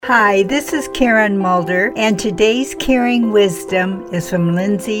Hi, this is Karen Mulder, and today's Caring Wisdom is from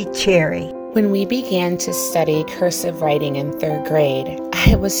Lindsay Cherry. When we began to study cursive writing in 3rd grade,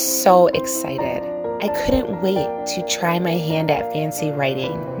 I was so excited. I couldn't wait to try my hand at fancy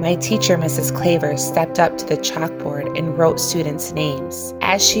writing. My teacher, Mrs. Claver, stepped up to the chalkboard and wrote students' names.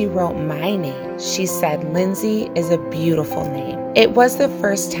 As she wrote my name, she said, "Lindsay is a beautiful name." It was the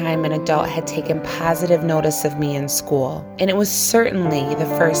first time an adult had taken positive notice of me in school, and it was certainly the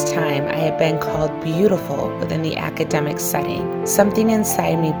first time I had been called beautiful within the academic setting. Something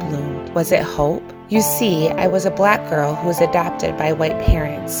inside me bloomed. Was it hope? You see, I was a black girl who was adopted by white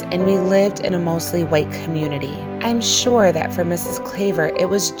parents, and we lived in a mostly white community. I'm sure that for Mrs. Claver, it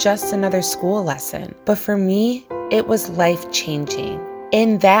was just another school lesson, but for me, it was life-changing.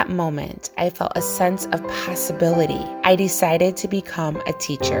 In that moment, I felt a sense of possibility. I decided to become a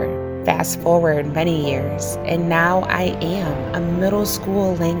teacher. Fast forward many years, and now I am a middle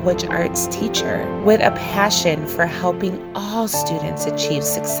school language arts teacher with a passion for helping all students achieve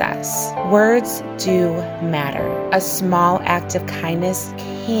success. Words do matter. A small act of kindness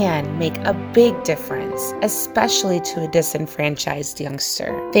can make a big difference, especially to a disenfranchised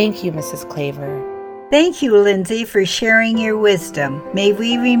youngster. Thank you, Mrs. Claver. Thank you, Lindsay, for sharing your wisdom. May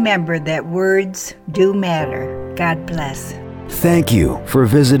we remember that words do matter. God bless. Thank you for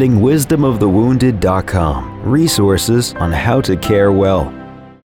visiting wisdomofthewounded.com. Resources on how to care well.